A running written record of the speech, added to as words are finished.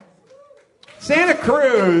Santa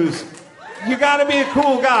Cruz, you got to be a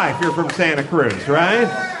cool guy if you're from Santa Cruz, right?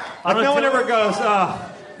 Like no one ever goes, oh,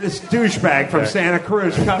 this douchebag from Santa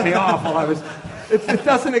Cruz cut me off while I was... It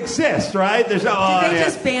doesn't exist, right? There's Did they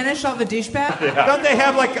just banish all the douchebags? Yeah. Don't they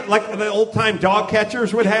have like the old-time dog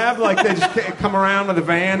catchers would have? Like they just come around with a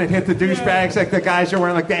van and hit the douchebags like the guys are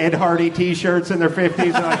wearing like the Ed Hardy T-shirts in their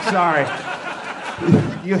 50s. They're like, sorry.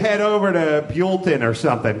 You head over to Buellton or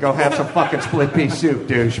something. Go have some fucking split pea soup,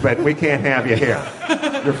 douche, but we can't have you here.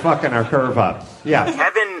 You're fucking our curve up. Yeah.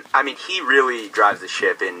 Kevin, I mean, he really drives the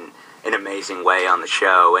ship in an amazing way on the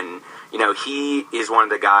show. And, you know, he is one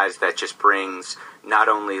of the guys that just brings not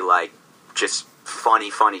only, like, just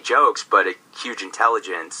funny jokes, but a huge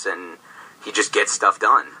intelligence, and he just gets stuff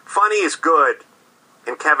done. Funny is good,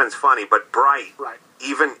 and Kevin's funny, but bright,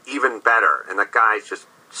 even better. And the guy's just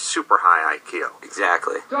super high IQ.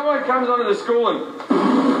 Exactly. Someone comes onto the school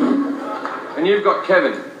and you've got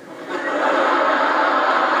Kevin.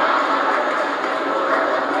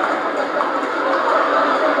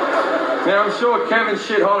 Now, I'm sure Kevin's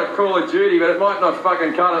shit hot at Call of Duty, but it might not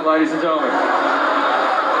fucking cut it, ladies and gentlemen.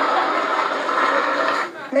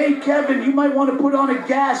 Hey, Kevin, you might want to put on a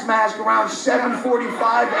gas mask around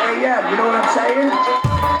 7:45 a.m. You know what I'm saying?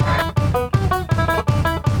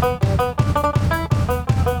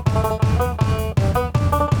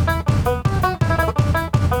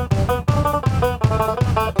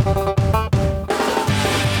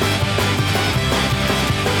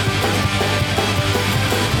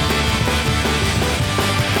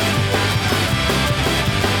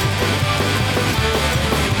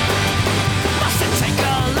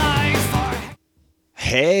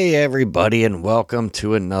 Hey, everybody, and welcome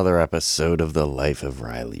to another episode of the Life of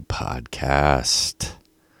Riley podcast.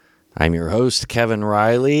 I'm your host, Kevin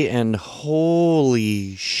Riley, and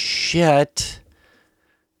holy shit,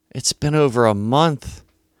 it's been over a month.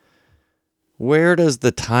 Where does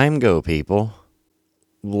the time go, people?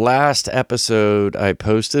 Last episode I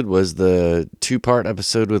posted was the two-part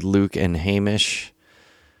episode with Luke and Hamish,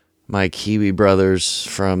 my Kiwi brothers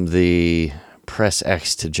from the Press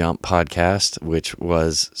X to Jump podcast, which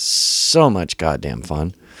was so much goddamn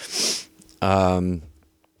fun. And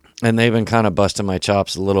they've been kind of busting my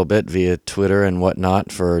chops a little bit via Twitter and whatnot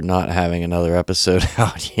for not having another episode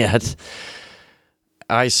out yet.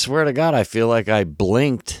 I swear to God, I feel like I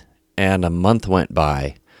blinked and a month went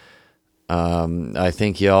by. I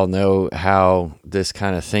think you all know how this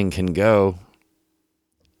kind of thing can go.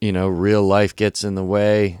 You know, real life gets in the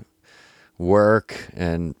way, work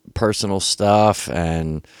and personal stuff,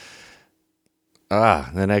 and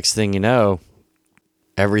the next thing you know,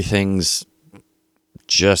 everything's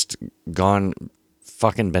just gone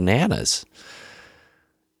fucking bananas.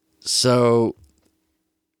 So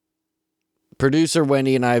producer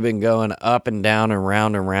Wendy and I have been going up and down and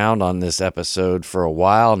round on this episode for a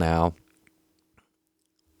while now.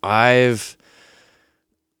 I've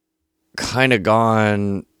kind of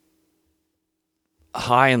gone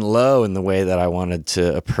high and low in the way that I wanted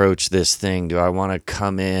to approach this thing. Do I want to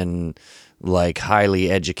come in like highly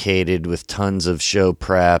educated with tons of show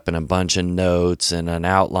prep and a bunch of notes and an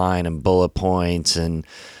outline and bullet points and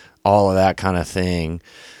all of that kind of thing?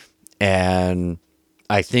 And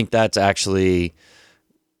I think that's actually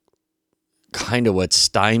kind of what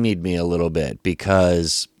stymied me a little bit,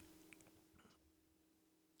 because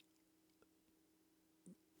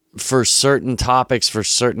for certain topics, for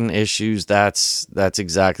certain issues, that's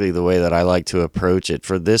exactly the way that I like to approach it.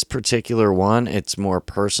 For this particular one, it's more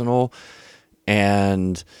personal.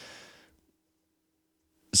 And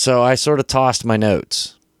so I sort of tossed my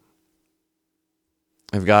notes.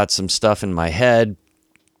 I've got some stuff in my head.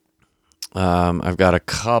 I've got a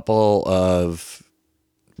couple of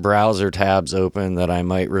browser tabs open that I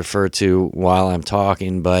might refer to while I'm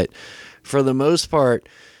talking. But for the most part,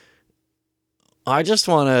 I just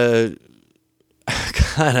want to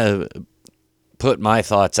kind of put my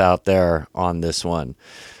thoughts out there on this one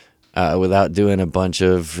without doing a bunch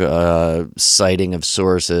of citing of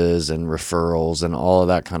sources and referrals and all of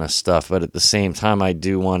that kind of stuff. But at the same time, I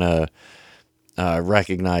do want to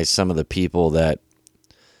recognize some of the people that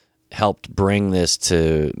helped bring this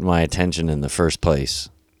to my attention in the first place.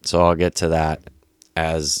 So I'll get to that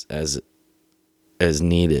as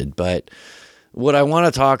needed. But what I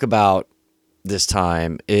want to talk about this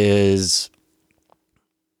time is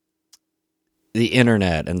the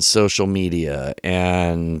internet and social media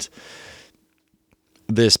and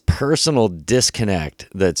this personal disconnect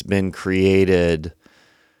that's been created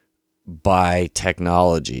by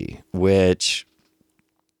technology, which,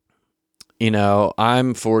 you know,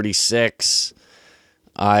 I'm 46.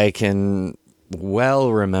 I can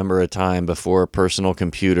well remember a time before personal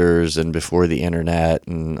computers and before the internet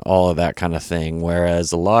and all of that kind of thing.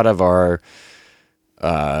 Whereas a lot of our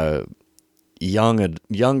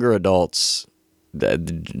younger adults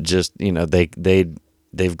that just,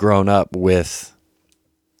 they've grown up with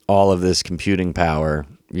all of this computing power.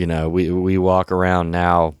 We walk around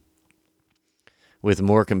now with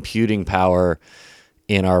more computing power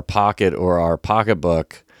in our pocket or our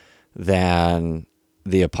pocketbook than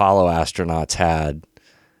the Apollo astronauts had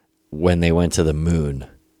when they went to the moon,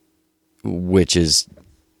 which is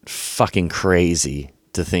fucking crazy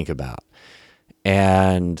to think about.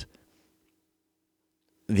 And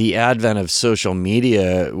the advent of social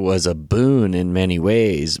media was a boon in many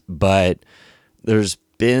ways, but there's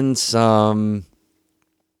been some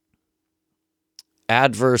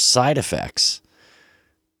adverse side effects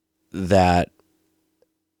that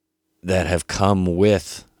have come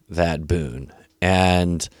with that boon.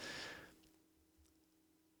 And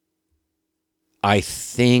I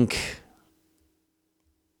think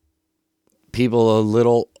people a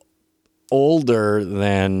little older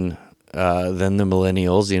than the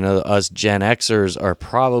millennials, us Gen Xers, are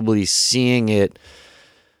probably seeing it,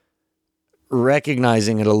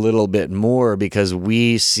 recognizing it a little bit more because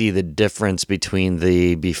we see the difference between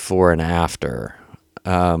the before and after.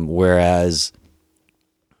 Whereas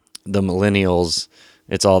the millennials,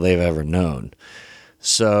 it's all they've ever known.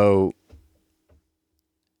 So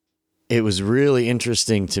it was really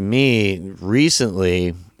interesting to me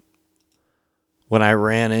recently when I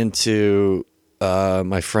ran into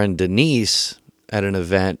my friend Denise at an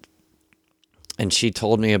event, and she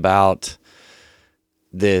told me about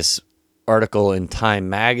this article in Time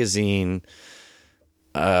magazine.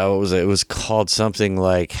 What was it? It was called something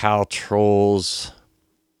like how trolls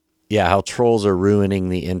are ruining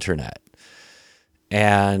the internet.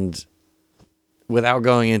 And without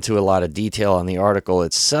going into a lot of detail on the article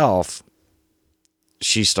itself,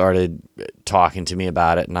 she started talking to me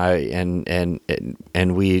about it,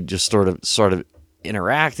 and we just sort of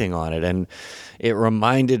interacting on it, and it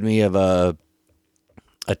reminded me of a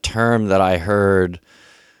term that I heard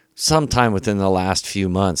sometime within the last few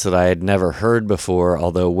months that I had never heard before,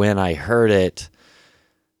 although when I heard it,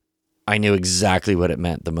 I knew exactly what it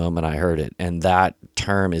meant the moment I heard it, and that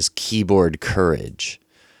term is keyboard courage.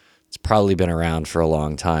 It's probably been around for a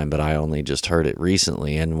long time, but I only just heard it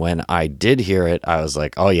recently, and when I did hear it, I was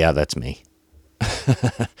like, oh yeah, that's me.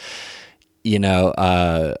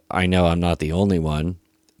 I know I'm not the only one,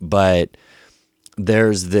 but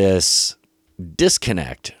there's this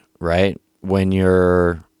disconnect, right? When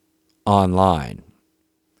you're online,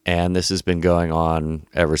 and this has been going on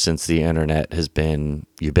ever since the internet has been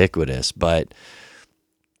ubiquitous, but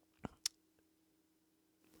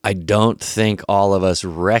I don't think all of us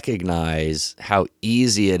recognize how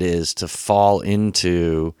easy it is to fall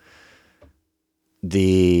into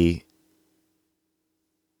the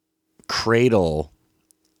cradle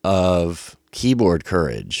of keyboard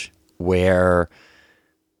courage, where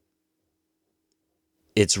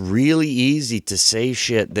it's really easy to say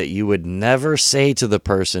shit that you would never say to the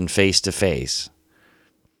person face to face.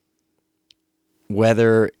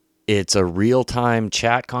 Whether it's a real-time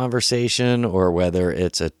chat conversation, or whether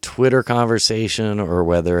it's a Twitter conversation, or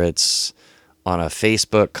whether it's on a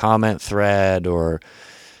Facebook comment thread, or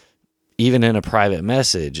even in a private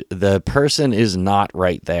message, the person is not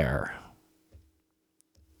right there.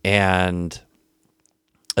 And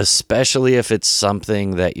especially if it's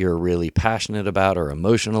something that you're really passionate about or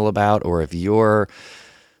emotional about, or if you're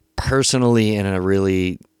personally in a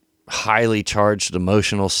really highly charged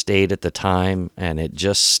emotional state at the time and it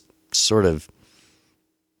just sort of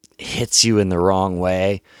hits you in the wrong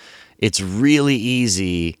way, it's really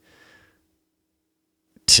easy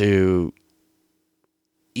to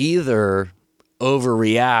either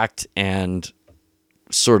overreact and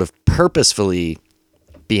sort of purposefully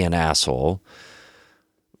be an asshole,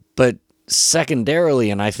 but secondarily,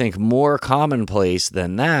 and I think more commonplace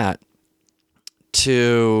than that,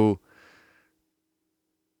 to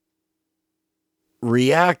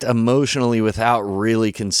react emotionally without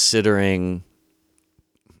really considering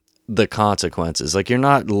the consequences. Like, you're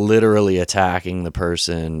not literally attacking the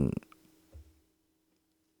person,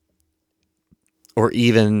 or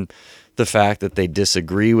even the fact that they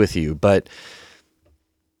disagree with you, but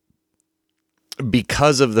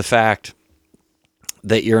because of the fact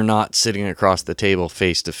that you're not sitting across the table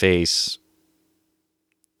face to face,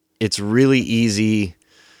 it's really easy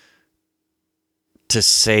to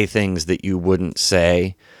say things that you wouldn't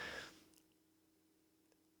say.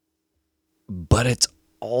 But it's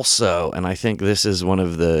also, and I think this is one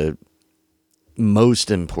of the most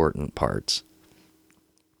important parts,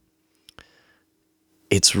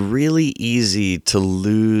 it's really easy to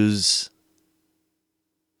lose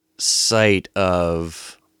sight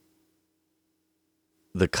of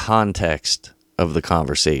the context of the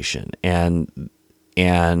conversation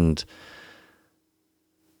and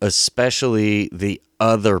especially the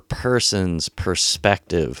other person's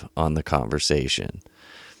perspective on the conversation.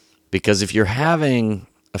 Because if you're having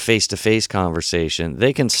a face-to-face conversation,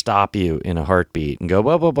 they can stop you in a heartbeat and go,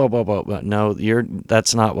 whoa, no,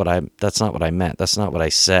 that's not what I meant. That's not what I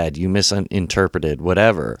said. You misinterpreted,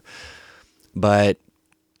 whatever. But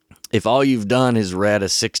if all you've done is read a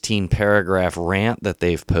 16-paragraph rant that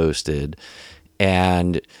they've posted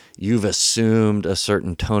and you've assumed a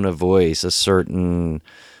certain tone of voice, a certain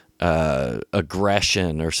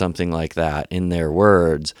aggression or something like that in their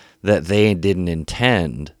words that they didn't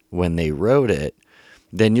intend when they wrote it,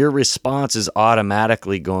 then your response is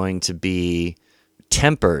automatically going to be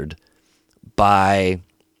tempered by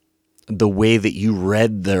the way that you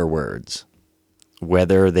read their words,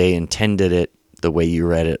 whether they intended it the way you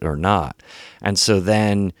read it or not. And so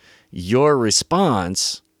then your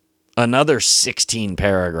response, another 16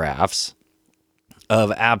 paragraphs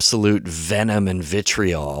of absolute venom and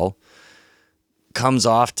vitriol, comes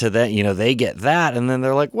off to that, they get that, and then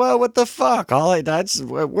they're like, whoa, what the fuck?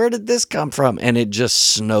 Where did this come from? And it just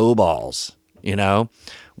snowballs,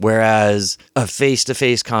 Whereas a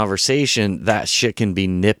face-to-face conversation, that shit can be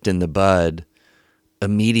nipped in the bud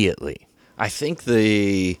immediately. I think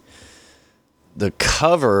the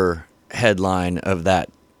cover headline of that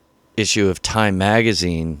issue of Time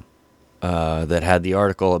magazine that had the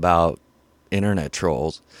article about internet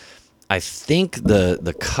trolls, I think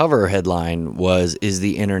the cover headline was, "Is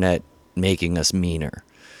the internet making us meaner?"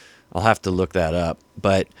 I'll have to look that up,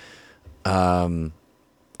 but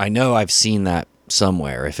I know I've seen that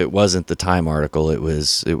somewhere. If it wasn't the Time article, it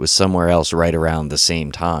was somewhere else right around the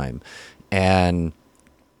same time. And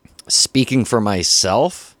speaking for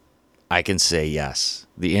myself, I can say yes,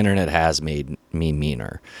 the internet has made me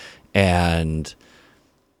meaner, and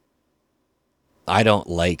I don't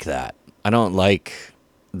like that. I don't like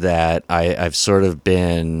that I've sort of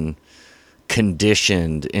been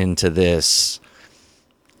conditioned into this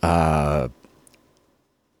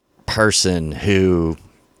person who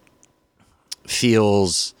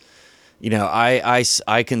feels,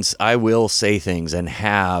 I will say things, and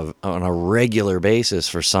have on a regular basis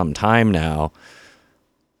for some time now,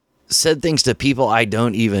 said things to people I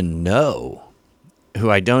don't even know, who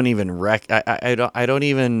I don't even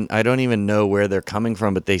I don't even know where they're coming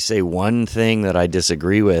from, but they say one thing that I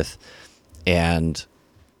disagree with, and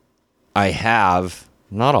I have,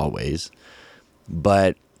 not always,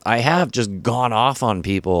 but I have just gone off on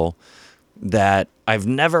people that I've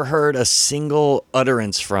never heard a single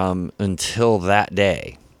utterance from until that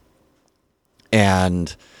day,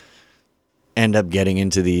 and end up getting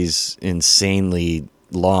into these insanely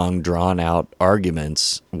long, drawn-out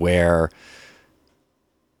arguments where,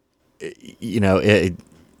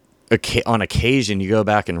 on occasion you go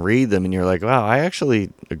back and read them and you're like, wow, I actually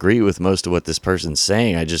agree with most of what this person's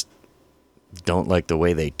saying. I just don't like the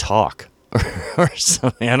way they talk or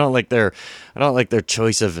something. I don't like their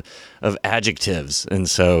choice of adjectives. And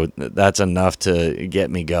so that's enough to get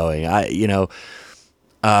me going.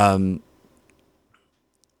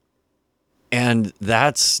 And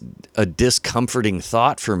that's a discomforting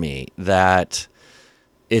thought for me, that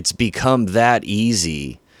it's become that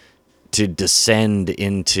easy to descend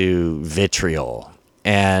into vitriol.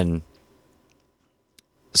 And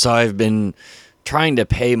so I've been trying to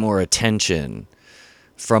pay more attention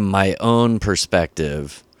from my own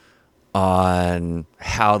perspective on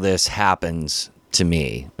how this happens to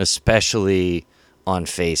me, especially on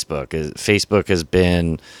Facebook. Facebook has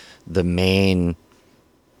been the main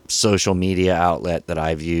social media outlet that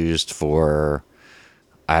I've used for,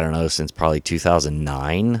 I don't know, since probably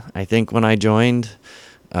 2009, I think, when I joined.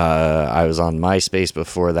 I was on MySpace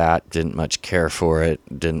before that, didn't much care for it,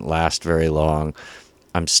 didn't last very long.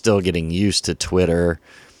 I'm still getting used to Twitter.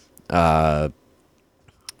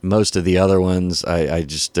 Most of the other ones, I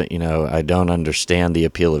just, I don't understand the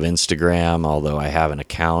appeal of Instagram, although I have an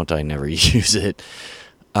account, I never use it.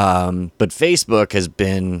 But Facebook has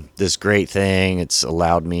been this great thing. It's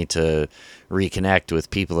allowed me to reconnect with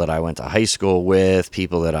people that I went to high school with,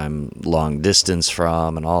 people that I'm long distance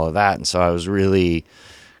from, and all of that. And so I was really,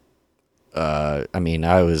 I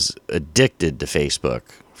was addicted to Facebook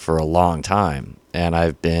for a long time, and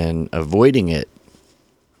I've been avoiding it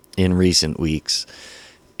in recent weeks.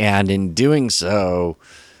 And in doing so,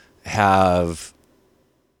 have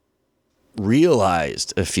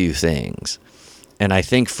realized a few things. And I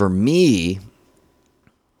think for me,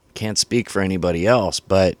 can't speak for anybody else,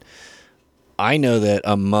 but I know that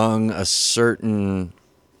among a certain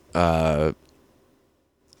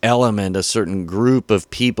element, a certain group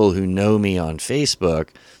of people who know me on Facebook,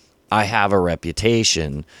 I have a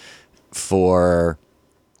reputation for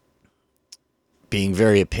being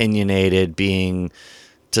very opinionated, being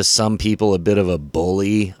to some people a bit of a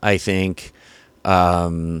bully, I think.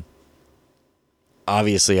 Obviously,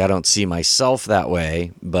 I don't see myself that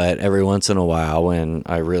way, but every once in a while when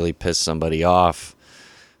I really piss somebody off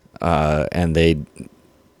and they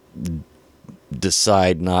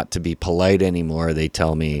decide not to be polite anymore, they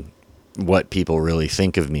tell me what people really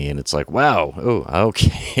think of me, and it's like, wow, oh,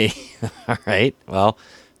 okay. All right. Well,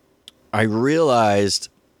 I realized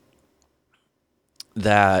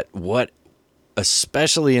that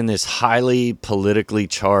especially in this highly politically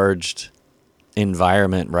charged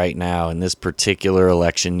environment right now, in this particular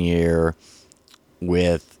election year,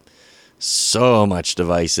 with so much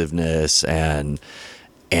divisiveness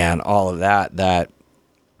and all of that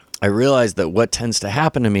I realized that what tends to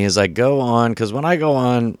happen to me is I go on, because when I go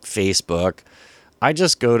on Facebook, I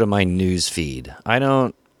just go to my news feed. I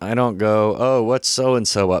don't go, oh, what's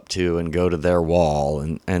so-and-so up to, and go to their wall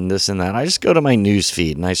and this and that. I just go to my news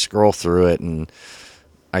feed and I scroll through it and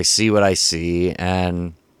I see what I see.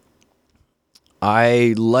 And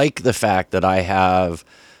I like the fact that I have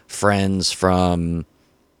friends from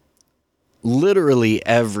literally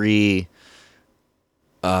every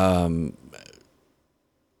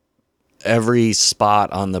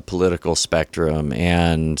spot on the political spectrum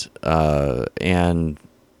and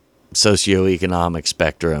socioeconomic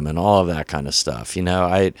spectrum and all of that kind of stuff. You know,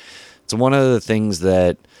 it's one of the things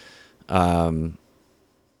that I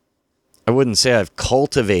wouldn't say I've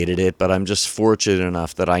cultivated it, but I'm just fortunate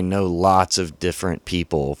enough that I know lots of different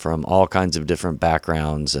people from all kinds of different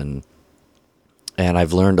backgrounds, and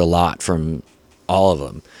I've learned a lot from all of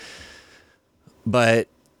them. But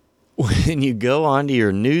when you go onto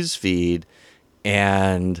your news feed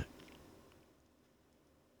and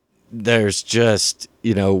there's just,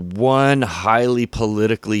 you know, one highly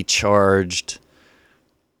politically charged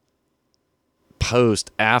post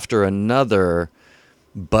after another,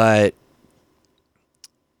 but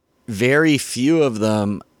very few of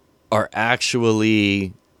them are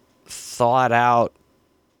actually thought out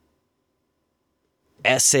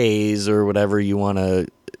essays or whatever you want to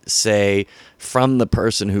say from the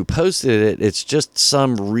person who posted it. It's just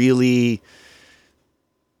some really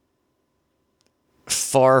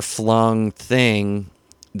far-flung thing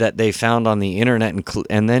that they found on the internet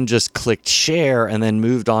and then just clicked share and then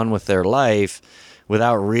moved on with their life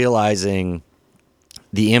without realizing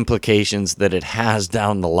the implications that it has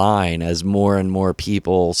down the line as more and more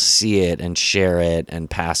people see it and share it and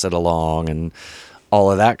pass it along and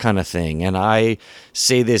all of that kind of thing. And I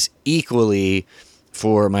say this equally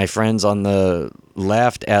for my friends on the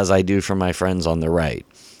left as I do for my friends on the right.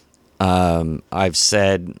 I've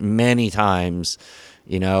said many times,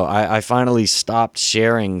 you know, I finally stopped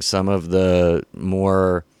sharing some of the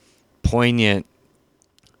more poignant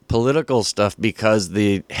political stuff because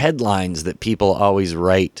the headlines that people always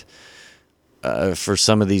write for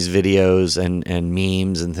some of these videos and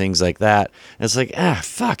memes and things like that, it's like,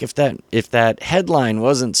 fuck, if that headline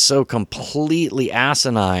wasn't so completely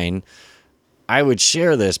asinine, I would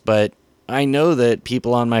share this. But I know that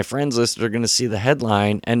people on my friends list are going to see the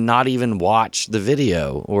headline and not even watch the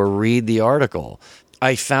video or read the article.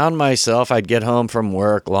 I found myself, I'd get home from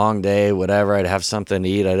work, long day, whatever, I'd have something to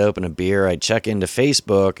eat, I'd open a beer, I'd check into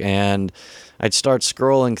Facebook, and I'd start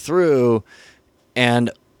scrolling through, and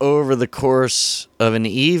over the course of an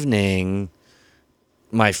evening,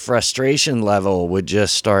 my frustration level would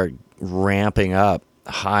just start ramping up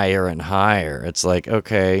higher and higher. It's like,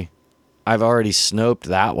 okay, I've already snoped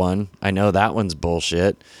that one. I know that one's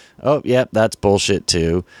bullshit. Oh, yep, that's bullshit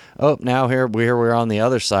too. Oh, now here we're on the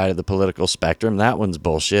other side of the political spectrum. That one's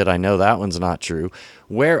bullshit. I know that one's not true.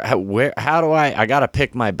 How do I got to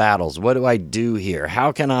pick my battles. What do I do here?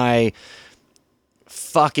 How can I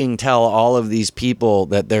fucking tell all of these people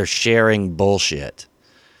that they're sharing bullshit?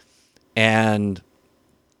 And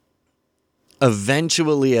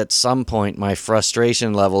eventually at some point my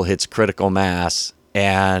frustration level hits critical mass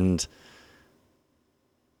and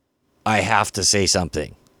I have to say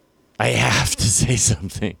something. I have to say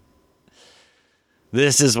something.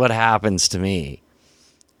 This is what happens to me.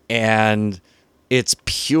 And it's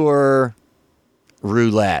pure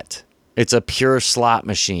roulette. It's a pure slot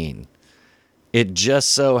machine. It just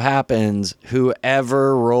so happens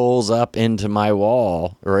whoever rolls up into my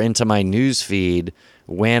wall or into my news feed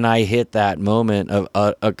when I hit that moment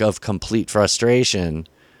of complete frustration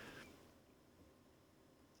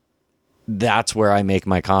that's where I make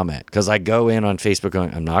my comment. Because I go in on Facebook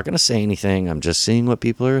going, I'm not going to say anything. I'm just seeing what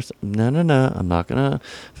people are... No. I'm not going to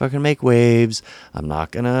fucking make waves. I'm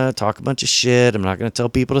not going to talk a bunch of shit. I'm not going to tell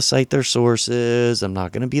people to cite their sources. I'm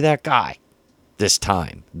not going to be that guy. This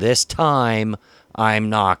time, I'm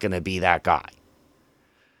not going to be that guy.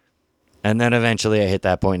 And then eventually I hit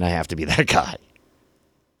that point and I have to be that guy.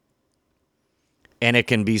 And it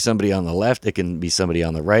can be somebody on the left. It can be somebody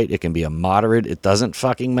on the right. It can be a moderate. It doesn't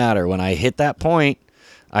fucking matter. When I hit that point,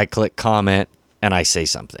 I click comment and I say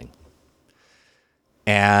something.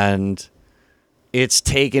 And it's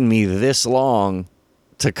taken me this long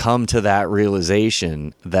to come to that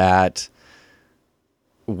realization that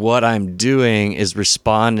what I'm doing is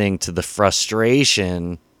responding to the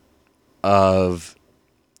frustration of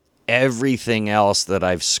everything else that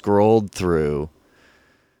I've scrolled through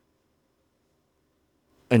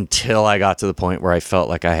until I got to the point where I felt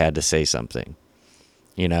like I had to say something.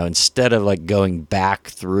 You know, instead of like going back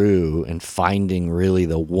through and finding really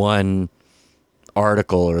the one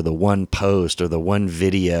article or the one post or the one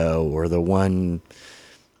video or the one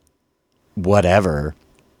whatever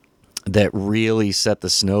that really set the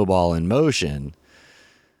snowball in motion,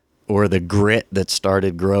 or the grit that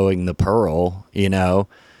started growing the pearl, you know,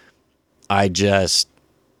 I just,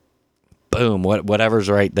 boom, whatever's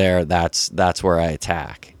right there, that's where I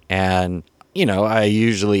attack. And, you know, I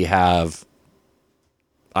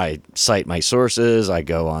cite my sources, I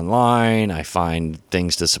go online, I find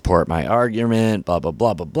things to support my argument, blah, blah,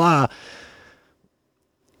 blah, blah, blah.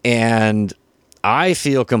 And I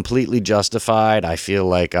feel completely justified. I feel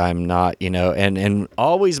like I'm not, you know, and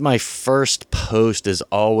always my first post is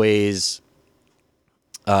always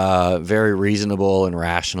very reasonable and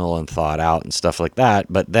rational and thought out and stuff like that.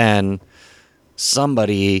 But then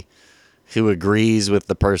somebody who agrees with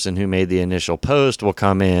the person who made the initial post will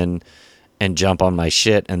come in and jump on my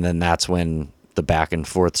shit. And then that's when the back and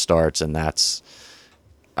forth starts. And that's,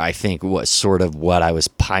 I think, what I was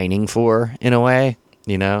pining for in a way.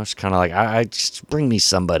 You know, it's kind of like, I just bring me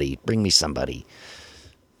somebody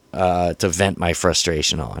to vent my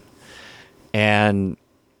frustration on. And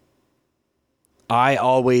I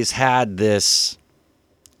always had this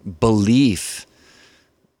belief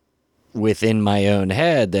within my own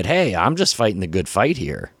head that, hey, I'm just fighting the good fight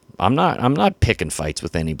here. I'm not picking fights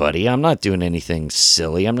with anybody. I'm not doing anything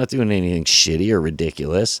silly. I'm not doing anything shitty or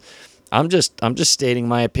ridiculous. I'm just stating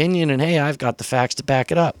my opinion, and hey, I've got the facts to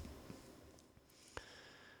back it up.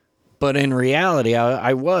 But in reality,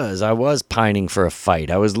 I was pining for a fight.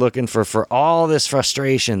 I was looking for all this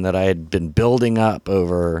frustration that I had been building up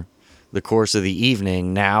over the course of the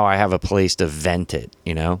evening. Now I have a place to vent it,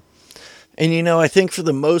 you know? And, you know, I think for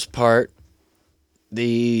the most part,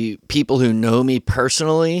 the people who know me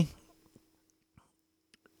personally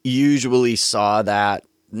usually saw that,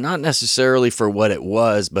 not necessarily for what it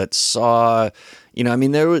was, but saw... You know, I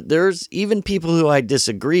mean, there's even people who I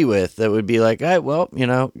disagree with that would be like, hey, well, you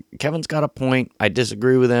know, Kevin's got a point. I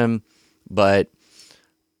disagree with him, but,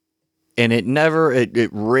 and it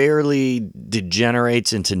rarely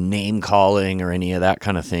degenerates into name calling or any of that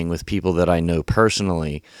kind of thing with people that I know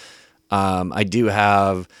personally. I do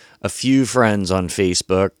have a few friends on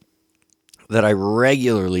Facebook that I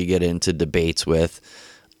regularly get into debates with,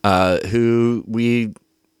 who we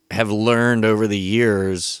have learned over the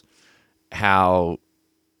years how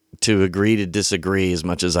to agree to disagree, as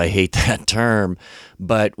much as I hate that term.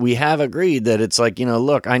 But we have agreed that it's like, you know,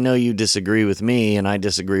 look, I know you disagree with me and I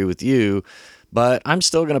disagree with you, but I'm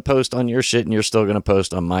still going to post on your shit and you're still going to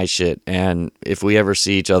post on my shit. And if we ever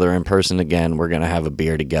see each other in person again, we're going to have a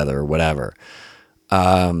beer together or whatever.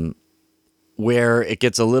 Where it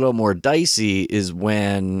gets a little more dicey is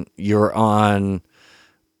when you're on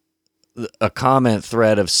a comment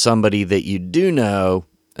thread of somebody that you do know,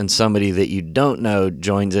 and somebody that you don't know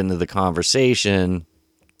joins into the conversation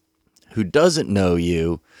who doesn't know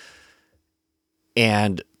you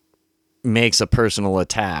and makes a personal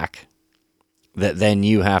attack that then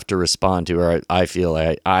you have to respond to, or I feel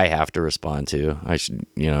like I have to respond to. I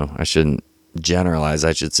shouldn't generalize.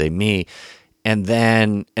 I should say me. And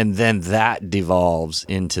then that devolves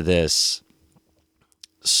into this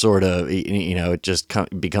sort of, you know, it just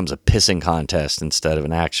becomes a pissing contest instead of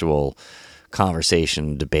an actual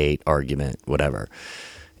conversation, debate, argument, whatever.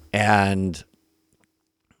 And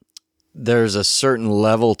there's a certain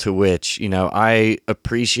level to which, you know, I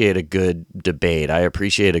appreciate a good debate. I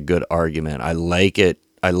appreciate a good argument. I like it.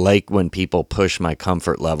 I like when people push my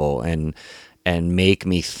comfort level and make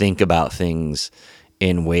me think about things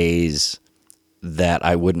in ways that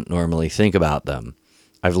I wouldn't normally think about them.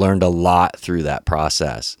 I've learned a lot through that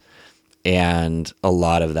process. And a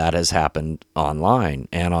lot of that has happened online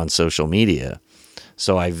and on social media.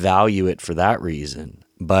 So I value it for that reason.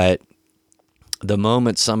 But the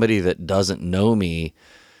moment somebody that doesn't know me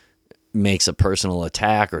makes a personal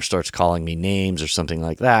attack or starts calling me names or something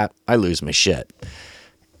like that, I lose my shit.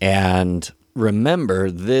 And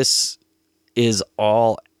remember, this is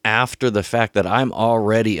all after the fact that I'm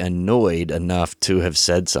already annoyed enough to have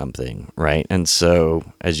said something, right? And so,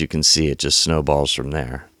 as you can see, it just snowballs from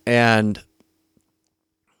there. And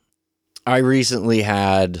I recently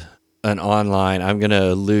had an online, I'm going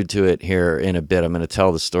to allude to it here in a bit. I'm going to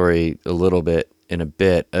tell the story a little bit in a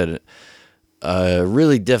bit. A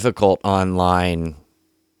really difficult online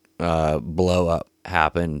blow up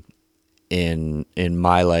happened in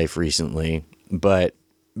my life recently. But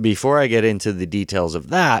before I get into the details of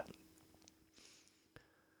that,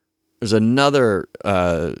 there's another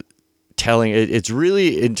telling. It's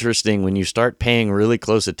really interesting when you start paying really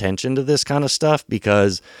close attention to this kind of stuff,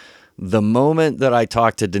 because the moment that I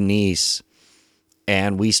talked to Denise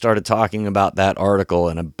and we started talking about that article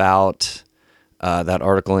and about that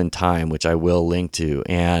article in Time, which I will link to,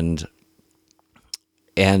 and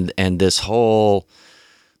this whole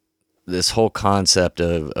concept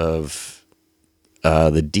of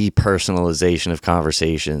the depersonalization of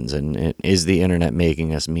conversations, and is the internet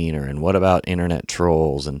making us meaner, and what about internet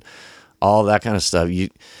trolls and all that kind of stuff.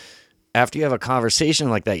 After you have a conversation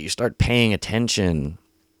like that, you start paying attention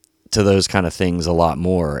to those kind of things a lot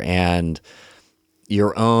more, and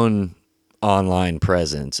your own online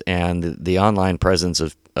presence and the online presence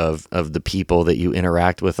of the people that you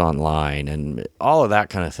interact with online and all of that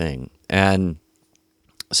kind of thing. And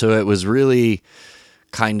so it was really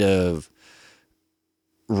kind of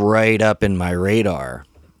right up in my radar.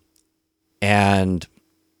 And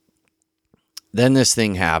then this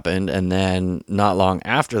thing happened, and then not long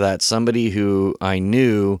after that, somebody who I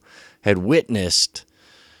knew had witnessed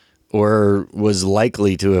or was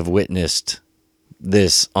likely to have witnessed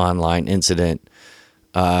this online incident,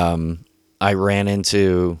 I ran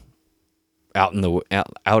into out in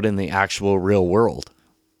the actual real world,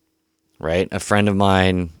 right? A friend of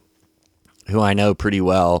mine who I know pretty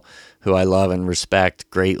well, who I love and respect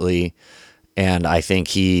greatly, and I think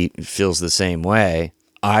he feels the same way.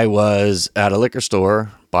 I was at a liquor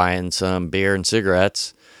store buying some beer and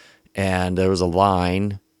cigarettes, and there was a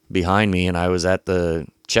line behind me, and I was at the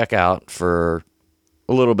checkout for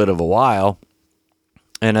a little bit of a while.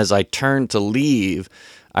 And as I turned to leave,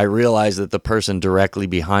 I realized that the person directly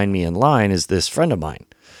behind me in line is this friend of mine.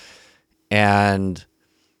 And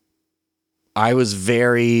I was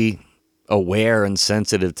very aware and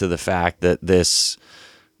sensitive to the fact that this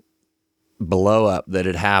blow up that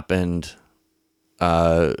had happened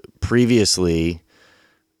previously,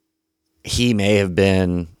 he may have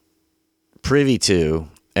been privy to,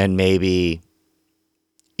 and maybe,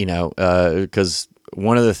 because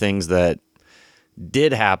one of the things that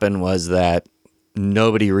did happen was that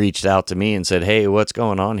nobody reached out to me and said, "Hey, what's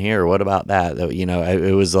going on here? What about that?"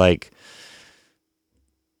 It was like,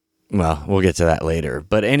 well, we'll get to that later.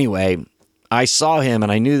 But anyway, I saw him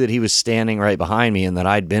and I knew that he was standing right behind me and that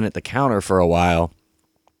I'd been at the counter for a while.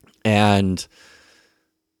 And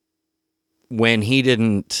when he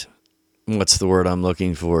didn't, what's the word I'm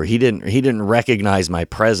looking for? He didn't recognize my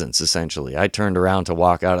presence, essentially. I turned around to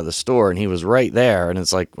walk out of the store and he was right there. And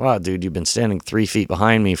it's like, wow, dude, you've been standing 3 feet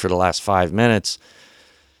behind me for the last 5 minutes,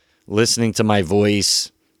 listening to my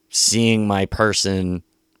voice, seeing my person,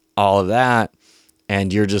 all of that.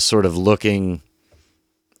 And you're just sort of looking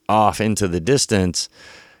off into the distance.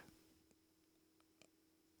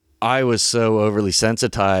 I was so overly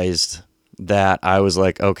sensitized that I was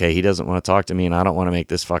like, okay, he doesn't want to talk to me and I don't want to make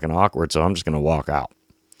this fucking awkward, so I'm just going to walk out.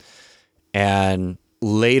 And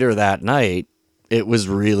later that night, it was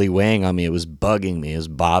really weighing on me. It was bugging me. It was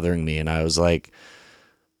bothering me. And I was like,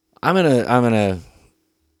 I'm going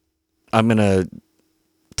to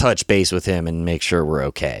touch base with him and make sure we're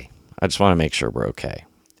okay. I just want to make sure we're okay.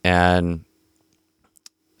 And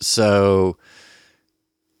so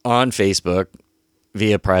on Facebook,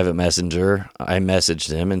 via private messenger, I messaged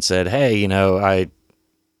him and said, "Hey, it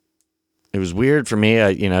was weird for me.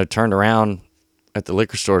 I turned around at the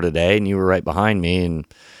liquor store today and you were right behind me and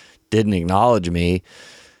didn't acknowledge me.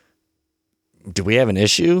 Do we have an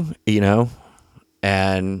issue?"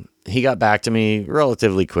 And he got back to me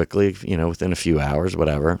relatively quickly, within a few hours,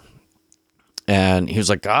 whatever. And he was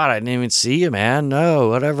like, "God, I didn't even see you, man. No,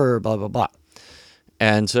 whatever, blah, blah, blah."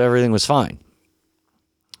 And so everything was fine.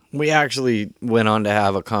 We actually went on to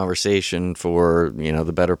have a conversation for,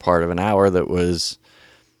 the better part of an hour that was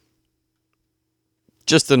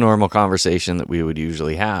just the normal conversation that we would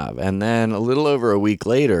usually have. And then a little over a week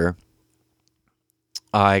later,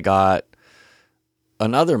 I got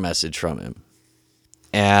another message from him.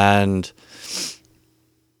 And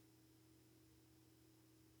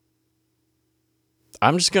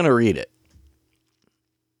I'm just going to read it.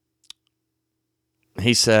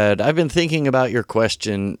 He said, "I've been thinking about your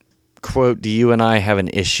question, quote, do you and I have an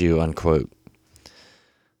issue, unquote.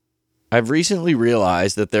 I've recently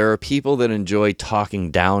realized that there are people that enjoy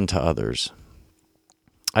talking down to others.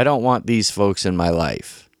 I don't want these folks in my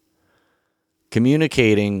life.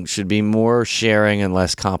 Communicating should be more sharing and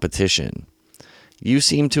less competition. You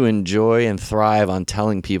seem to enjoy and thrive on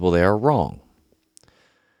telling people they are wrong.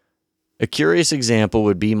 A curious example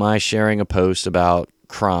would be my sharing a post about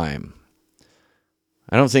crime.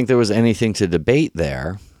 I don't think there was anything to debate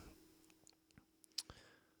there.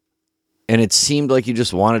 And it seemed like you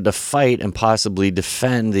just wanted to fight and possibly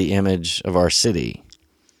defend the image of our city.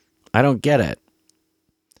 I don't get it.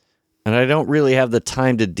 And I don't really have the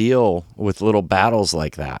time to deal with little battles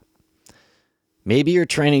like that. Maybe you're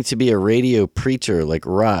training to be a radio preacher like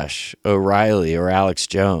Rush, O'Reilly, or Alex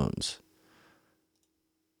Jones.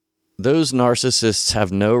 Those narcissists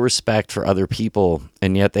have no respect for other people,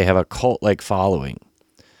 and yet they have a cult-like following.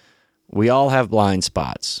 We all have blind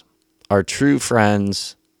spots. Our true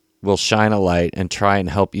friends will shine a light and try and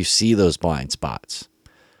help you see those blind spots.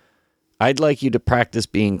 I'd like you to practice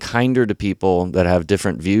being kinder to people that have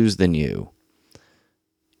different views than you.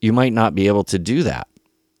 You might not be able to do that.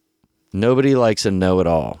 Nobody likes a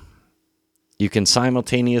know-it-all. You can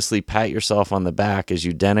simultaneously pat yourself on the back as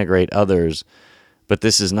you denigrate others, but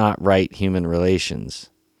this is not right human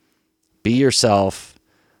relations. Be yourself,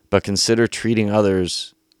 but consider treating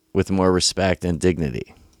others with more respect and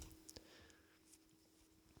dignity."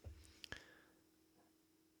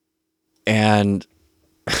 And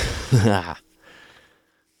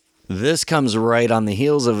this comes right on the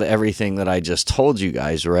heels of everything that I just told you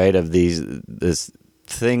guys, right? Of this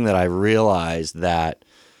thing that I realized that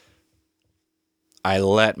I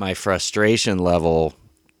let my frustration level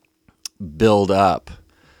build up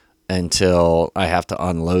until I have to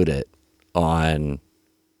unload it on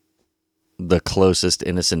the closest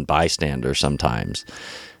innocent bystander sometimes.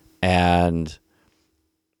 And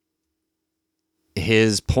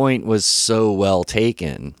his point was so well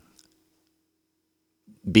taken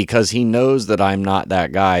because he knows that I'm not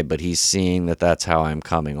that guy, but he's seeing that that's how I'm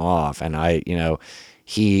coming off. And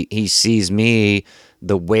he sees me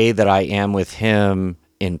the way that I am with him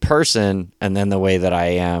in person and then the way that I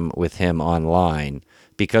am with him online,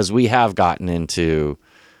 because we have gotten into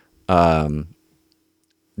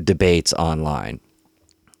debates online.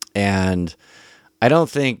 And I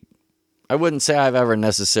wouldn't say I've ever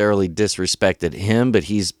necessarily disrespected him, but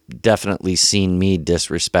he's definitely seen me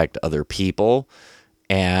disrespect other people.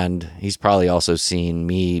 And he's probably also seen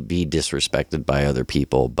me be disrespected by other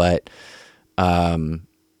people. But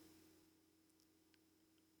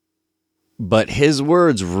his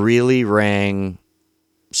words really rang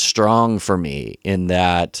strong for me in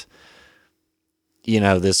that,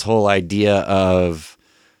 this whole idea of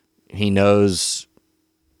he knows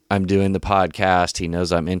I'm doing the podcast. He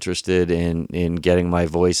knows I'm interested in getting my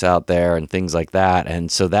voice out there and things like that.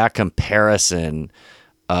 And so that comparison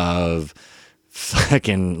of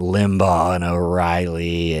fucking Limbaugh and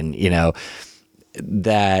O'Reilly and,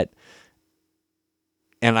 that,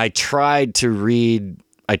 and I tried to read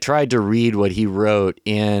what he wrote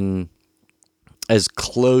in as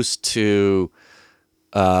close to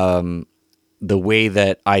the way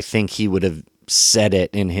that I think he would have said it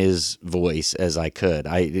in his voice as I could.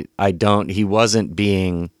 He wasn't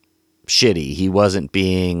being shitty. He wasn't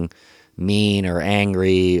being mean or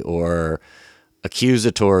angry or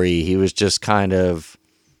accusatory. He was just kind of,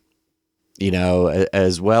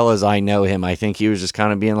 as well as I know him, I think he was just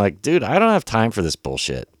kind of being like, dude, I don't have time for this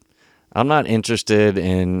bullshit. I'm not interested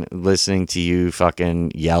in listening to you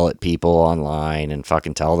fucking yell at people online and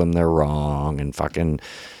fucking tell them they're wrong and fucking,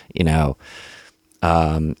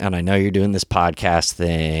 and I know you're doing this podcast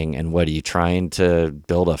thing, and what are you trying to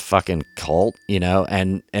build a fucking cult,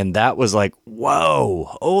 And that was like,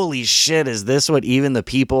 whoa, holy shit, is this what even the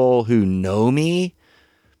people who know me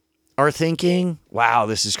are thinking? Wow,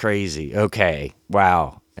 this is crazy. Okay,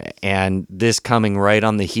 wow. And this coming right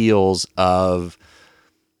on the heels of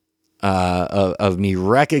me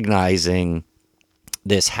recognizing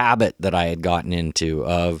this habit that I had gotten into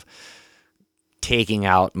of taking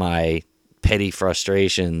out my petty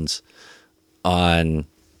frustrations on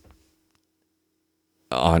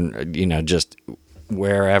just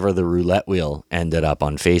wherever the roulette wheel ended up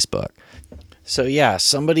on Facebook. So yeah,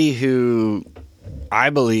 somebody who I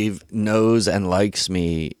believe knows and likes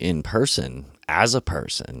me in person, as a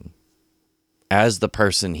person, as the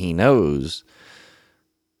person he knows,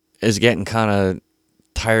 is getting kind of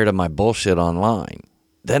tired of my bullshit online.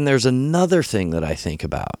 Then there's another thing that I think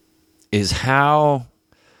about is how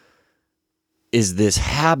is this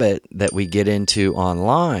habit that we get into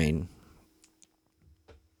online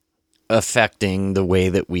affecting the way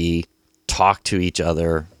that we talk to each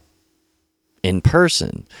other in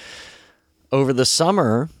person. Over the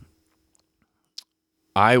summer,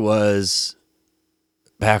 I was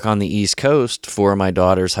back on the East Coast for my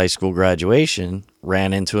daughter's high school graduation,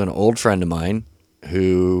 ran into an old friend of mine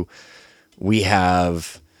who we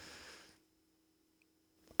have,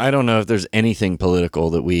 I don't know if there's anything political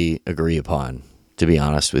that we agree upon, to be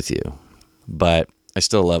honest with you, but I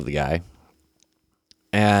still love the guy.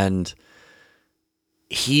 And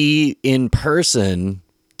he, in person,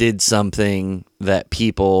 did something that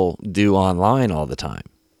people do online all the time.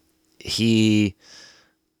 He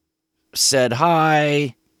said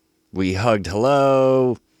hi, we hugged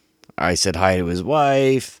hello, I said hi to his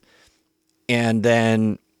wife, and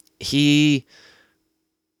then he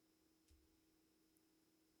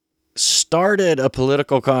started a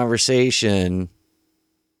political conversation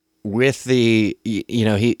with the,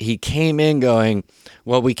 he came in going,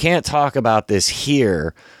 well, we can't talk about this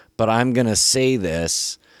here, but I'm going to say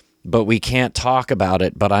this, but we can't talk about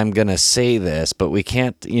it, but I'm going to say this, but we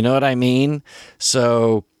can't, you know what I mean?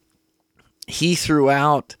 So he threw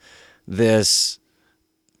out this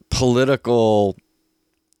political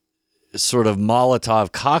sort of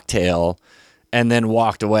Molotov cocktail and then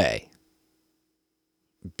walked away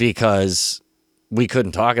because we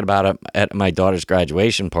couldn't talk about it at my daughter's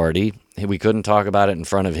graduation party. We couldn't talk about it in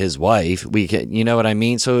front of his wife. You know what I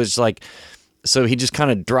mean? So it's like, so he just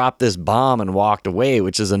kind of dropped this bomb and walked away,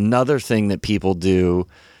 which is another thing that people do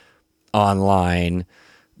online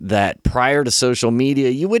that prior to social media,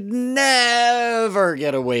 you would never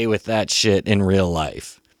get away with that shit in real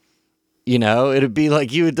life. You know, it'd be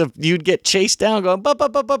like you'd get chased down going,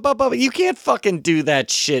 you can't fucking do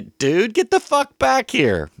that shit, dude. Get the fuck back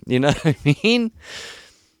here. You know what I mean?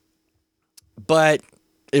 But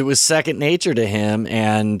it was second nature to him.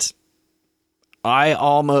 And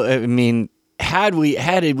had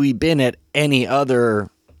we been at any other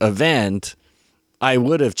event, I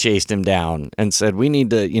would have chased him down and said, we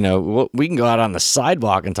need to, we can go out on the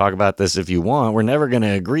sidewalk and talk about this if you want. We're never going to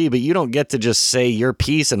agree, but you don't get to just say your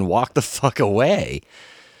piece and walk the fuck away.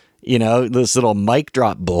 This little mic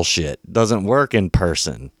drop bullshit doesn't work in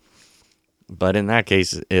person. But in that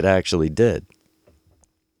case, it actually did.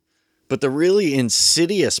 But the really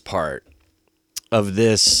insidious part of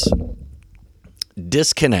this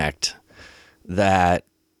disconnect that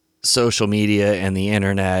social media and the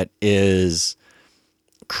internet is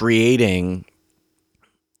creating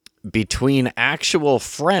between actual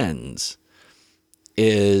friends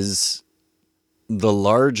is the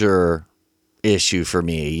larger issue for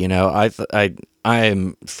me. I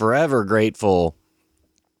am forever grateful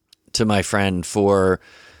to my friend for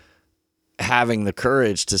having the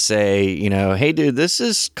courage to say, hey dude, this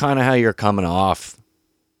is kind of how you're coming off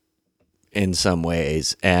in some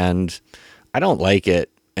ways, and I don't like it,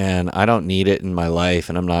 and I don't need it in my life,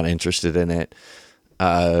 and I'm not interested in it.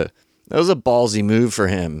 That was a ballsy move for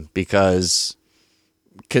him, because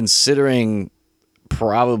considering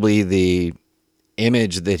probably the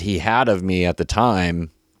image that he had of me at the time,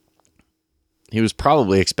 he was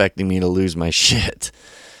probably expecting me to lose my shit.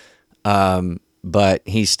 But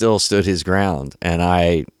he still stood his ground, and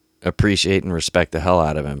I appreciate and respect the hell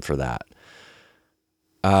out of him for that.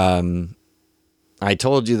 I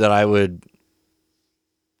told you that I would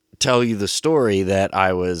tell you the story that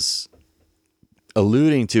I was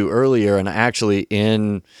alluding to earlier, and actually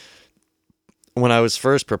when I was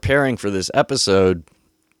first preparing for this episode,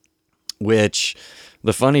 which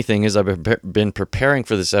the funny thing is I've been preparing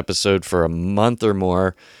for this episode for a month or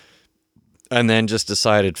more, and then just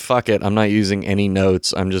decided, fuck it, I'm not using any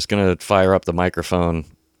notes. I'm just going to fire up the microphone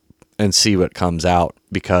and see what comes out,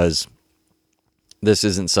 because this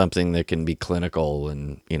isn't something that can be clinical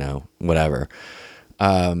and, whatever.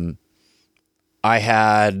 I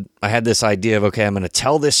had this idea of, okay, I'm going to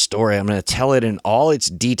tell this story. I'm going to tell it in all its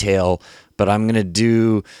detail, but I'm going to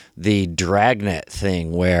do the Dragnet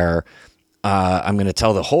thing where I'm going to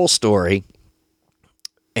tell the whole story,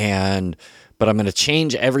 but I'm going to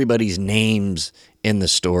change everybody's names in the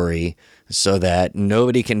story so that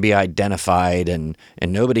nobody can be identified, and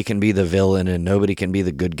nobody can be the villain, and nobody can be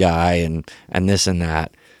the good guy, and this and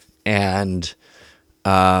that. And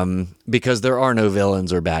because there are no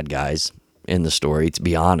villains or bad guys in the story, to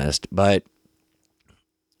be honest. But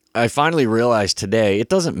I finally realized today, it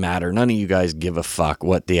doesn't matter. None of you guys give a fuck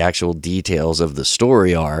what the actual details of the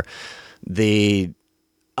story are. The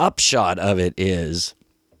upshot of it is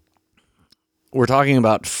we're talking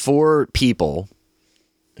about 4 people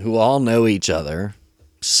who all know each other.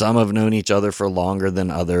 Some have known each other for longer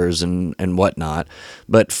than others and whatnot.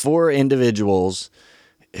 But 4 individuals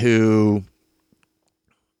who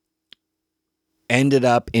ended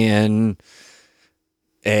up in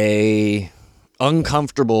a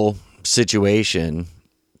uncomfortable situation.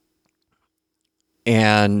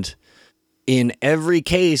 And in every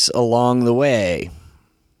case along the way,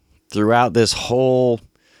 throughout this whole,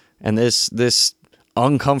 and this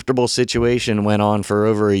uncomfortable situation went on for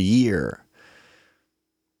over a year.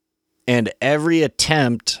 And every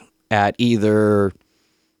attempt at either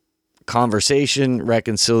conversation,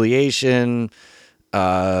 reconciliation,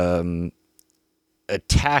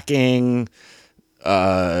 attacking,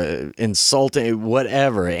 insulting,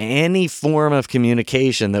 whatever, any form of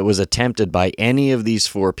communication that was attempted by any of these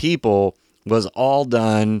 4 people was all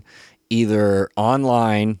done either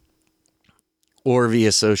online or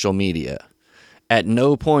via social media. At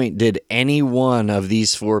no point did any one of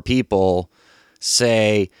these 4 people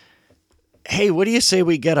say, hey, what do you say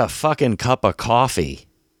we get a fucking cup of coffee?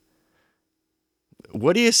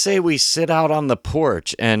 What do you say we sit out on the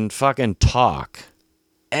porch and fucking talk?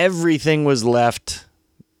 Everything was left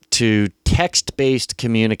to text-based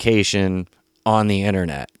communication on the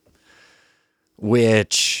internet,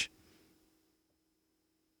 which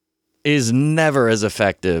is never as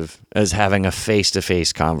effective as having a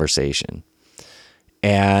face-to-face conversation,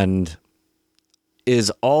 and is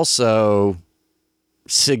also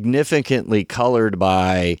significantly colored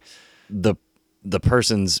by the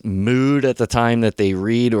person's mood at the time that they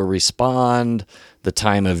read or respond, the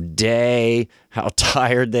time of day, how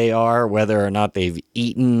tired they are, whether or not they've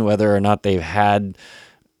eaten, whether or not they've had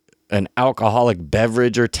an alcoholic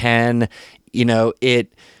beverage or 10. You know,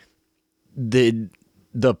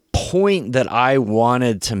 the point that I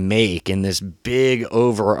wanted to make in this big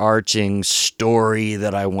overarching story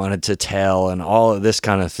that I wanted to tell and all of this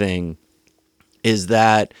kind of thing is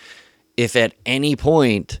that if at any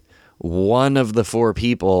point one of the 4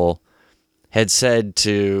 people had said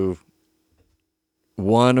to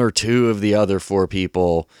 1 or 2 of the other 4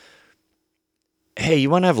 people, hey, you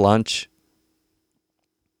want to have lunch?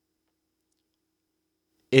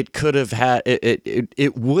 It could have had,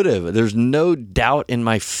 it would have, there's no doubt in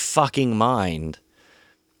my fucking mind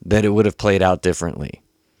that it would have played out differently.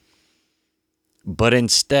 But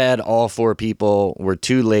instead, all 4 people were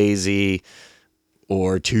too lazy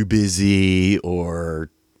or too busy or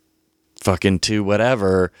fucking too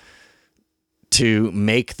whatever to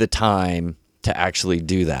make the time to actually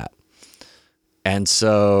do that. And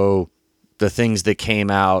so the things that came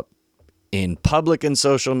out in public and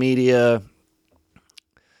social media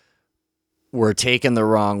were taken the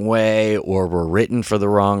wrong way or were written for the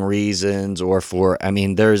wrong reasons or for, I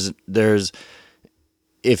mean, there's,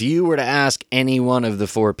 if you were to ask any one of the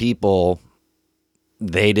 4 people,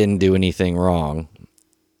 they didn't do anything wrong.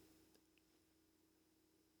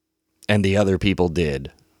 And the other people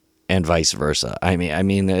did, and vice versa. I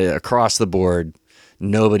mean, across the board,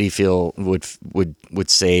 nobody would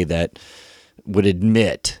say that, would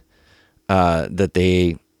admit that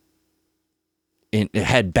they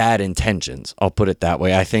had bad intentions. I'll put it that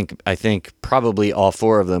way. I think probably all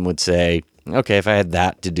 4 of them would say, okay, if I had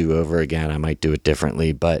that to do over again, I might do it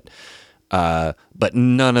differently. But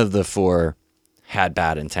none of the 4 had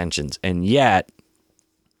bad intentions, and yet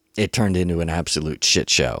it turned into an absolute shit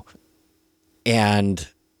show. And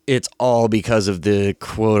it's all because of the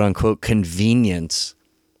quote unquote convenience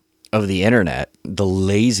of the internet, the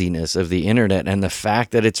laziness of the internet, and the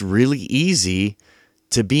fact that it's really easy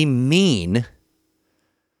to be mean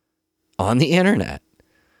on the internet.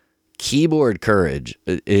 Keyboard courage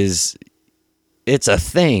it's a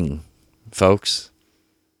thing, folks.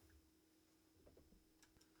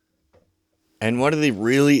 And one of the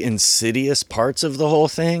really insidious parts of the whole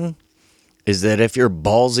thing is that if you're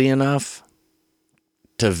ballsy enough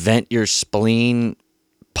to vent your spleen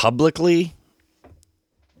publicly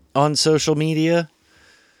on social media,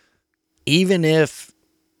 even if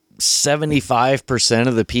 75%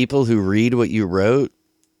 of the people who read what you wrote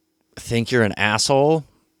think you're an asshole,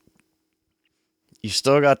 you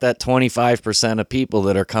still got that 25% of people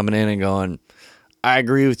that are coming in and going, I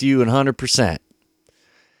agree with you 100%.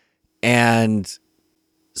 And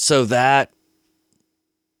so that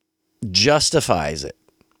justifies it.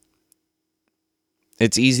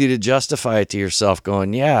 It's easy to justify it to yourself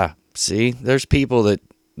going, yeah, see, there's people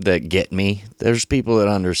that get me. There's people that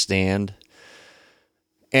understand.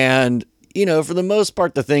 And, you know, for the most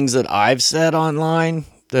part, the things that I've said online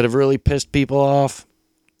that have really pissed people off,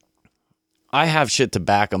 I have shit to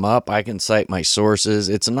back them up. I can cite my sources.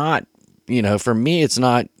 It's not, you know, for me, it's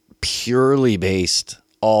not purely based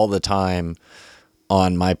all the time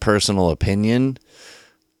on my personal opinion.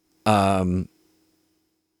 I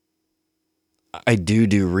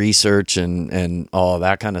do research and all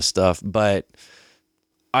that kind of stuff, but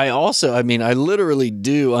I literally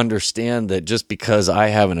do understand that just because I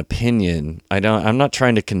have an opinion, I'm not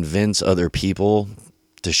trying to convince other people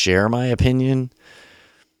to share my opinion.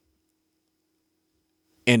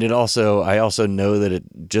 And I also know that it,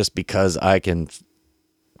 just because I can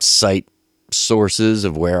cite sources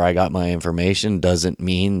of where I got my information doesn't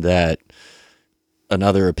mean that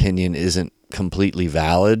another opinion isn't completely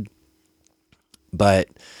valid. But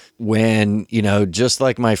when, just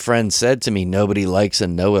like my friend said to me, nobody likes a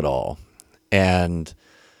know-it-all. And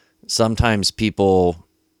sometimes people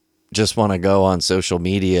just want to go on social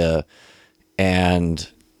media and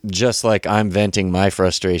just like I'm venting my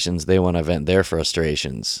frustrations, they want to vent their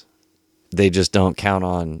frustrations. They just don't count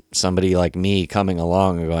on somebody like me coming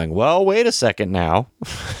along and going, well, wait a second now.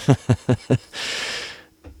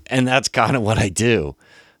 And that's kind of what I do.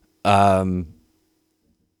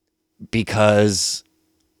 Because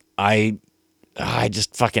I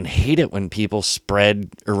just fucking hate it when people spread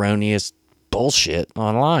erroneous bullshit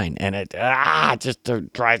online, and it just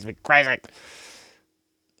drives me crazy.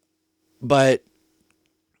 But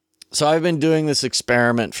so I've been doing this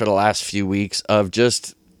experiment for the last few weeks of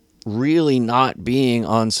just really not being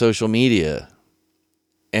on social media.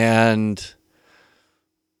 And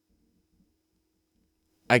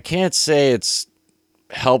I can't say it's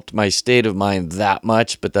helped my state of mind that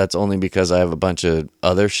much, but that's only because I have a bunch of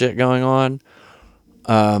other shit going on.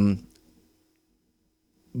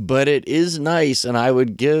 But it is nice, and I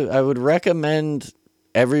would recommend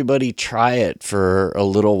everybody try it for a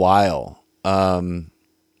little while.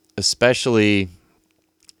 Especially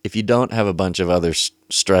if you don't have a bunch of other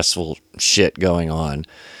stressful shit going on,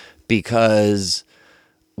 because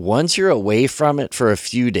once you're away from it for a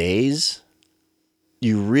few days,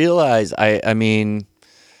 you realize, I mean,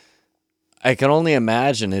 I can only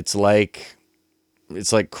imagine it's like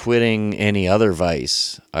quitting any other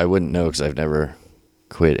vice. I wouldn't know because I've never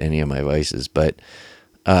quit any of my vices, but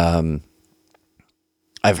I've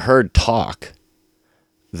heard talk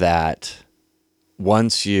that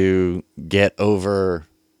once you get over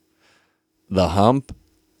the hump,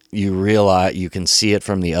 you realize you can see it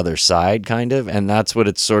from the other side, kind of. And that's what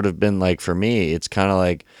it's sort of been like for me. It's kind of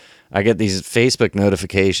like I get these Facebook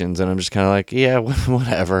notifications and I'm just kind of like, yeah,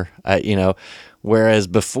 whatever. Whereas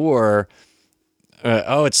before,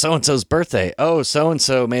 it's so-and-so's birthday. Oh,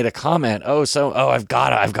 so-and-so made a comment. I've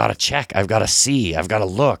got to check. I've got to see. I've got to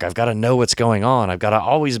look. I've got to know what's going on. I got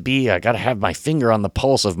to have my finger on the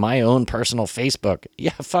pulse of my own personal Facebook.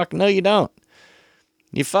 Yeah, fuck, no, you don't.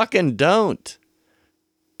 You fucking don't.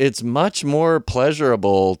 It's much more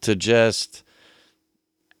pleasurable to just,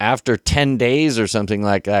 after 10 days or something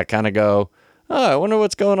like that, kind of go, oh, I wonder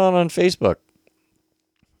what's going on Facebook.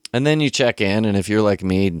 And then you check in, and if you're like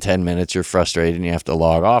me, in 10 minutes, you're frustrated and you have to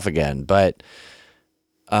log off again. But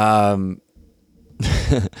to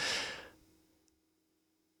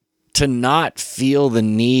not feel the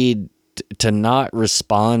need to not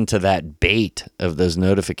respond to that bait of those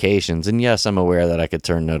notifications. And yes, I'm aware that I could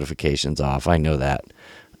turn notifications off. I know that.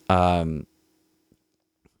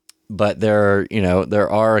 But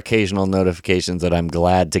there are occasional notifications that I'm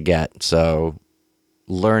glad to get. So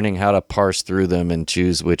learning how to parse through them and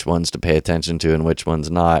choose which ones to pay attention to and which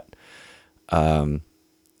ones not, I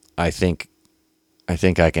think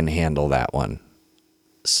I can handle that one.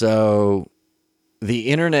 So the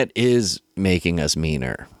internet is making us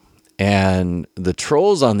meaner. And the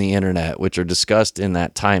trolls on the internet, which are discussed in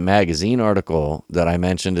that Time magazine article that I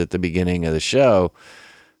mentioned at the beginning of the show,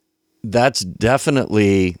 that's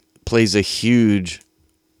definitely plays a huge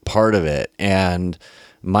part of it. And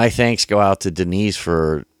my thanks go out to Denise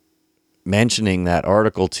for mentioning that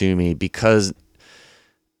article to me, because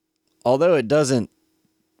although it doesn't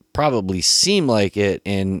probably seem like it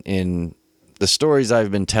in the stories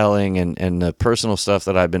I've been telling and the personal stuff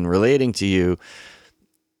that I've been relating to you,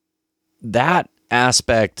 that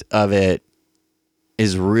aspect of it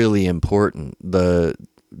is really important. The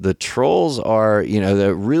trolls are,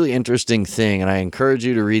 the really interesting thing, and I encourage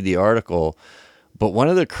you to read the article. But one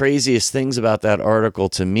of the craziest things about that article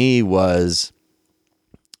to me was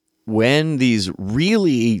when these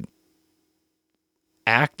really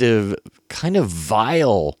active, kind of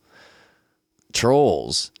vile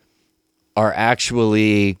trolls are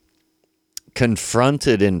actually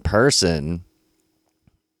confronted in person,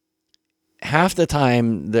 half the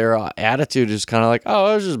time their attitude is kind of like, oh,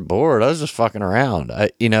 I was just bored. I was just fucking around.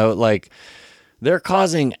 They're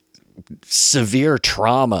causing severe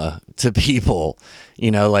trauma to people,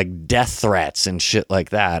 like death threats and shit like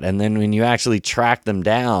that. And then when you actually track them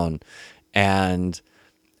down and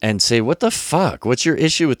say, what the fuck? What's your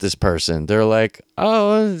issue with this person? They're like,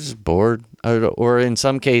 oh, I'm just bored. Or in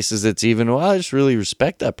some cases, it's even, well, I just really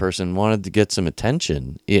respect that person, wanted to get some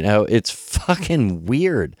attention. It's fucking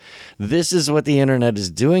weird. This is what the internet is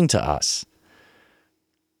doing to us.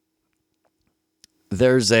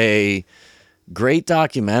 There's a great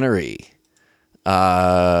documentary.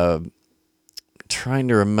 Trying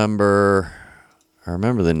to remember, I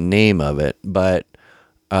remember the name of it, but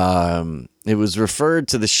it was referred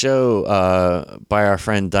to the show by our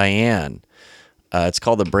friend Diane. It's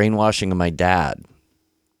called The Brainwashing of My Dad.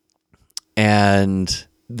 And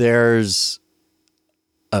there's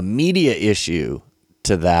a media issue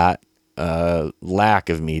to that, lack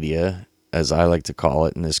of media, as I like to call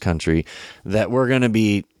it in this country, that we're going to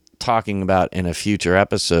be talking about in a future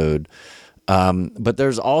episode. But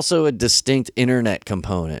there's also a distinct internet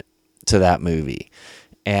component to that movie.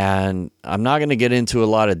 And I'm not going to get into a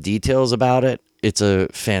lot of details about it. It's a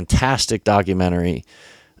fantastic documentary.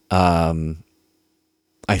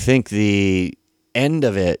 I think the end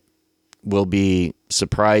of it will be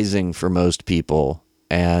surprising for most people.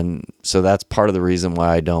 And so that's part of the reason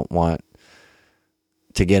why I don't want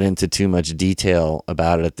to get into too much detail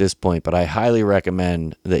about it at this point. But I highly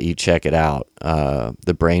recommend that you check it out.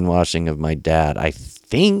 The Brainwashing of My Dad. I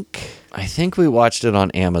think we watched it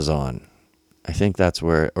on Amazon. I think that's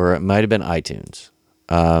where, or it might have been iTunes.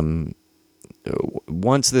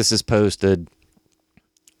 Once this is posted,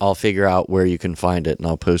 I'll figure out where you can find it and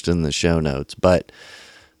I'll post it in the show notes. But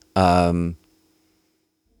yeah,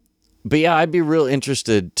 I'd be real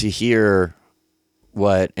interested to hear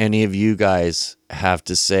what any of you guys have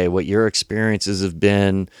to say, what your experiences have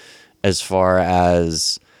been as far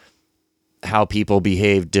as how people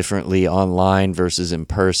behave differently online versus in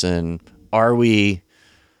person. Are we,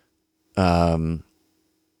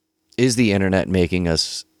 is the internet making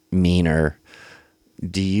us meaner?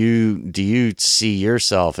 Do you see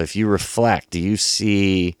yourself, if you reflect, do you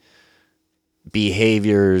see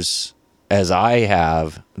behaviors as I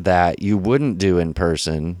have that you wouldn't do in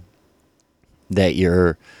person, that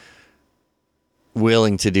you're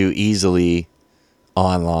willing to do easily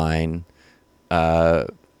online? And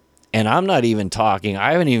I'm not even talking,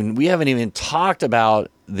 we haven't even talked about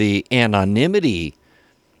the anonymity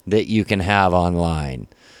that you can have online,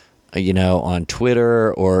 on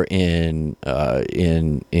Twitter or in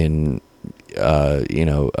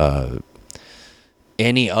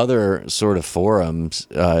any other sort of forums,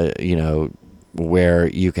 where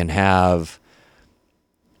you can have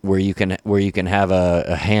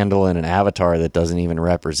a handle and an avatar that doesn't even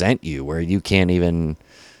represent you, where you can't even,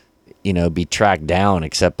 be tracked down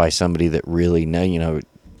except by somebody that really know,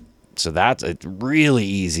 so it's really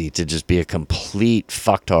easy to just be a complete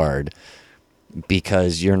fucktard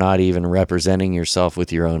because you're not even representing yourself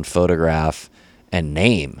with your own photograph and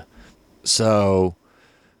name. So,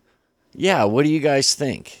 yeah, what do you guys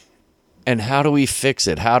think? And how do we fix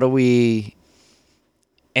it? And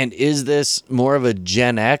is this more of a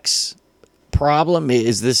Gen X problem?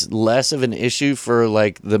 Is this less of an issue for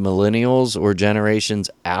like the millennials or generations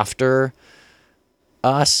after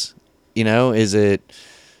us?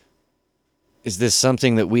 Is this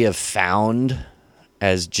something that we have found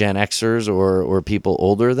as Gen Xers or people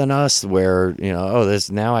older than us, where,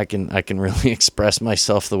 now I can really express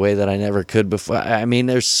myself the way that I never could before? I mean,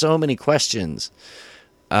 there's so many questions.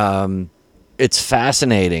 It's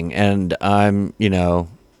fascinating, and I'm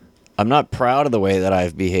not proud of the way that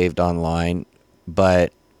I've behaved online,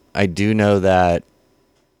 but I do know that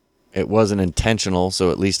it wasn't intentional,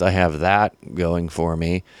 so at least I have that going for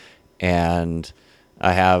me. And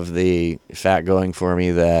I have the fact going for me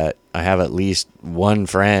that I have at least one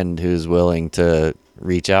friend who's willing to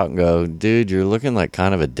reach out and go, dude, you're looking like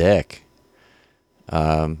kind of a dick.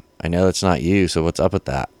 I know it's not you, so what's up with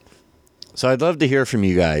that? So I'd love to hear from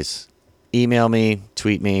you guys. Email me,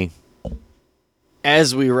 tweet me.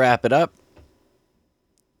 As we wrap it up,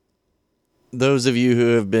 those of you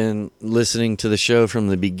who have been listening to the show from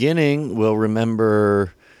the beginning will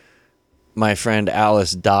remember my friend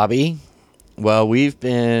Alice Dobby. Well, we've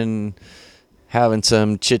been having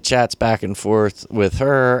some chit-chats back and forth with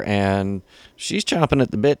her, and she's chomping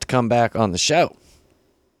at the bit to come back on the show,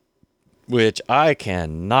 which I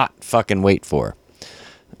cannot fucking wait for.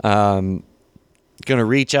 Going to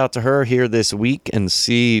reach out to her here this week and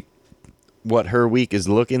see what her week is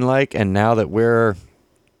looking like. And now that we're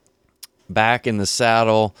back in the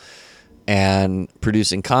saddle and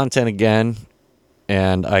producing content again,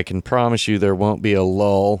 and I can promise you there won't be a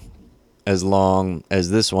lull as long as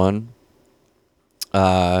this one.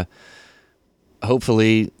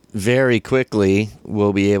 Hopefully, very quickly,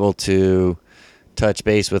 we'll be able to touch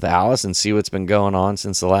base with Alice and see what's been going on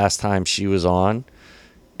since the last time she was on.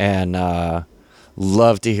 And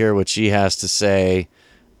love to hear what she has to say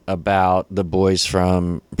about the boys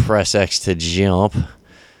from Press X to Jump.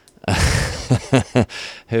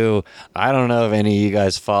 Who, I don't know if any of you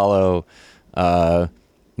guys follow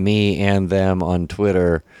me and them on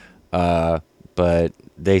Twitter, but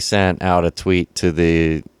they sent out a tweet to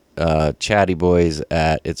the Chatty Boys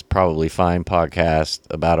at It's Probably Fine podcast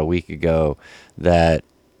about a week ago that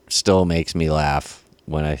still makes me laugh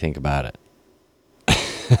when I think about it.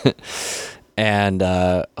 And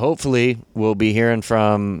hopefully we'll be hearing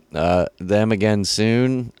from them again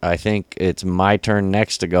soon. I think it's my turn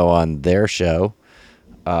next to go on their show.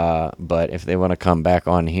 But if they want to come back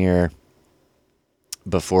on here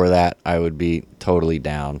before that, I would be totally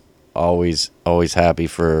down. Always happy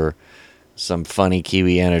for some funny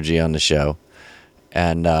Kiwi energy on the show.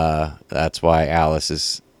 And that's why Alice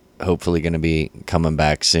is hopefully going to be coming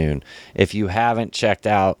back soon. If you haven't checked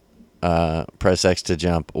out Press X to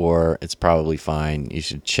Jump or It's Probably Fine, you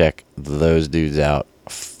should check those dudes out.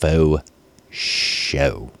 Faux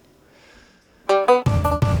show.